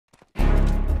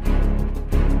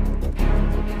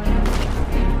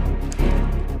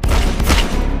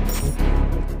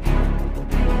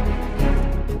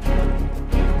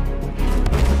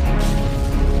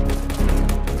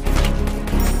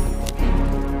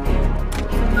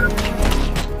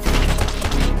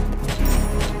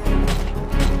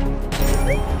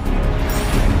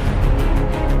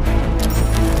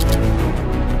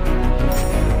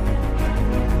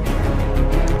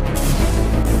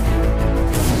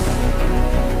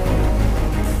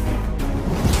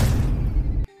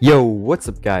Yo, what's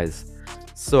up guys?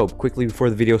 So quickly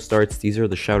before the video starts, these are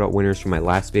the shout out winners from my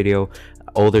last video.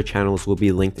 All their channels will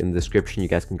be linked in the description. You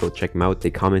guys can go check them out.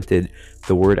 They commented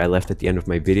the word I left at the end of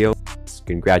my video.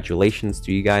 Congratulations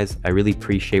to you guys. I really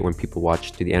appreciate when people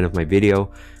watch to the end of my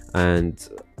video, and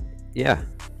yeah,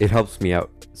 it helps me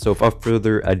out. So without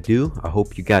further ado, I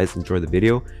hope you guys enjoy the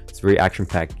video. It's a very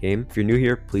action-packed game. If you're new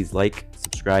here, please like,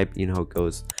 subscribe, you know how it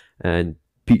goes, and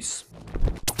peace.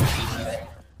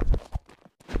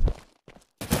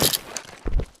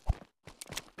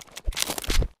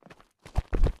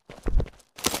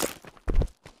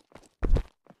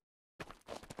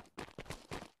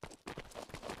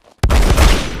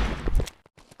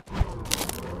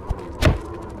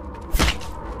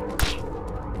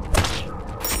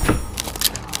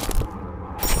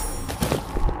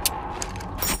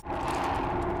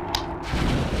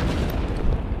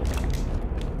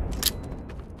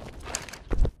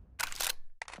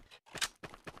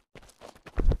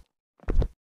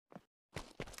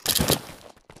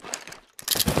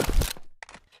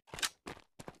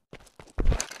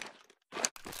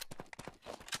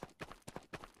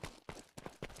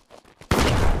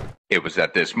 It was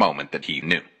at this moment that he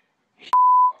knew. He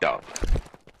up.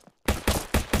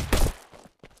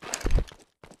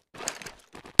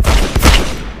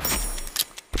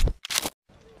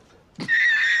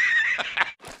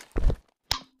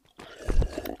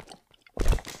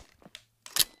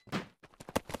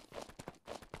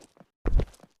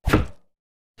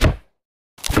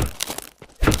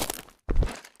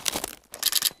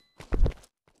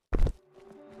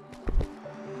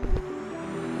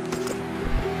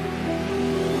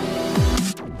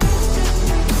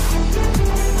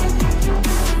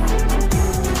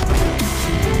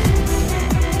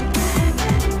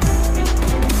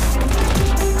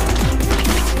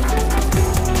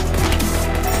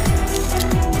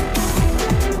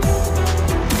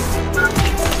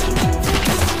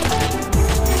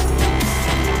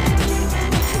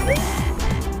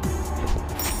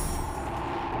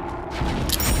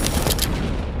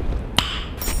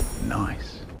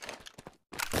 Nice.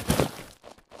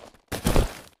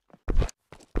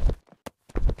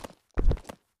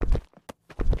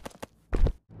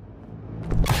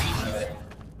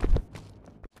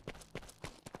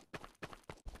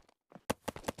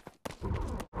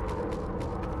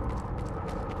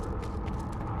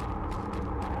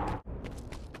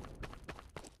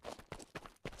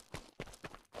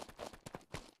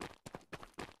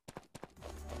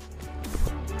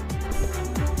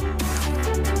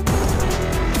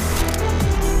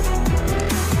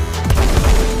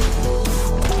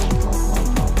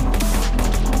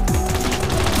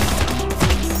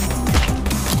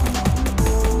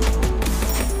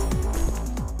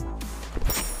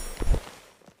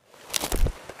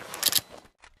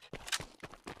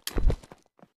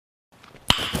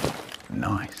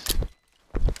 Nice.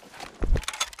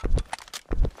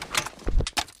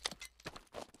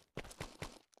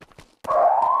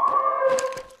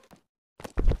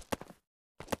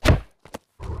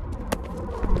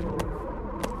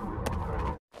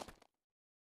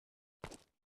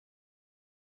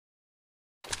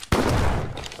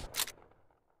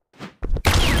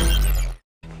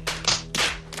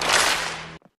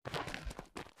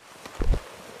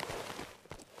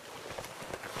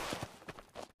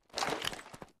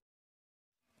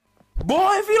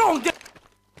 Boy, if you don't get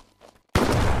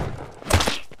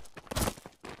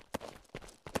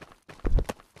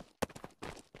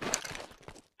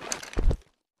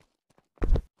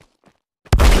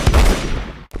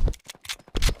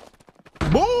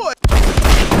boy.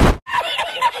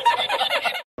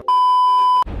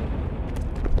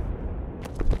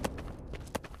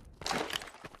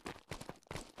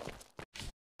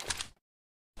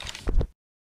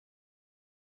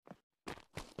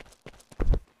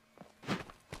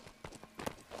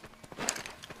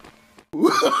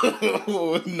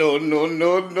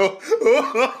 no.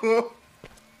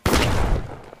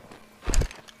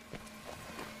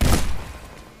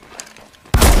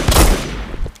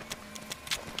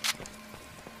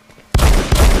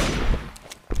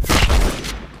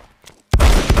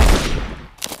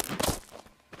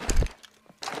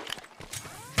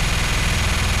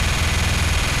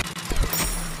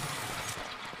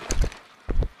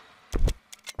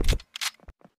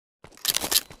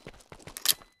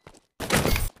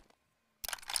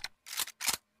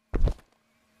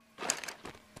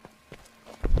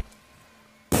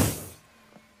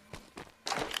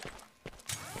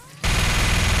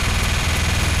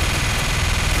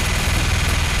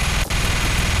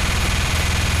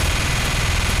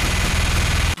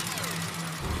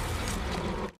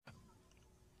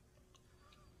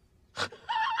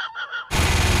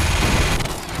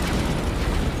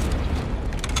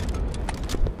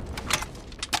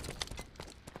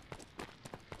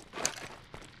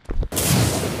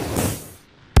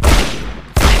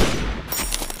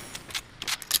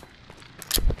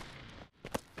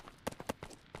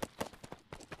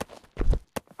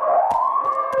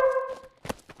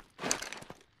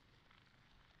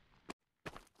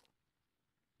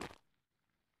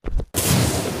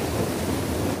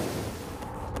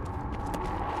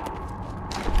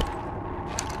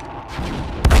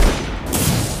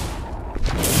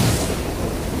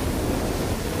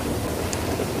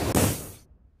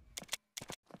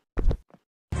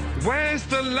 Where's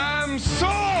the lamb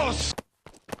sauce?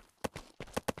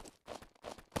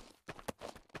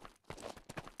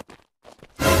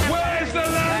 Where's the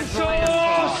lamb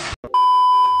sauce?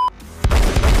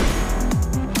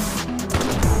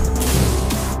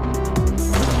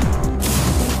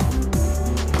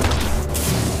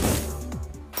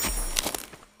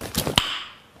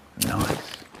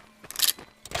 Nice.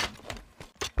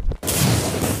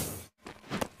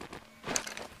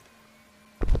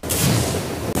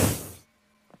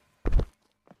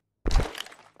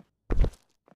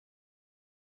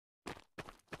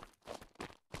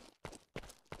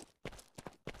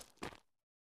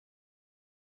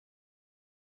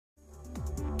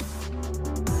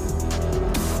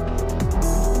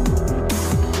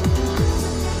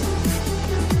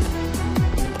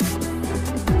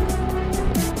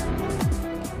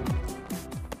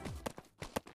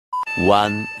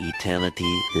 One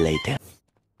eternity later.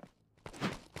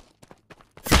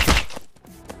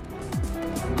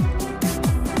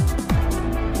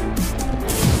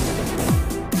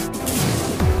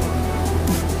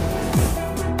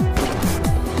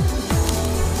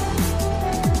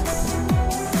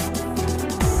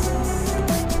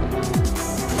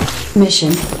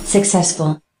 Mission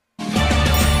successful.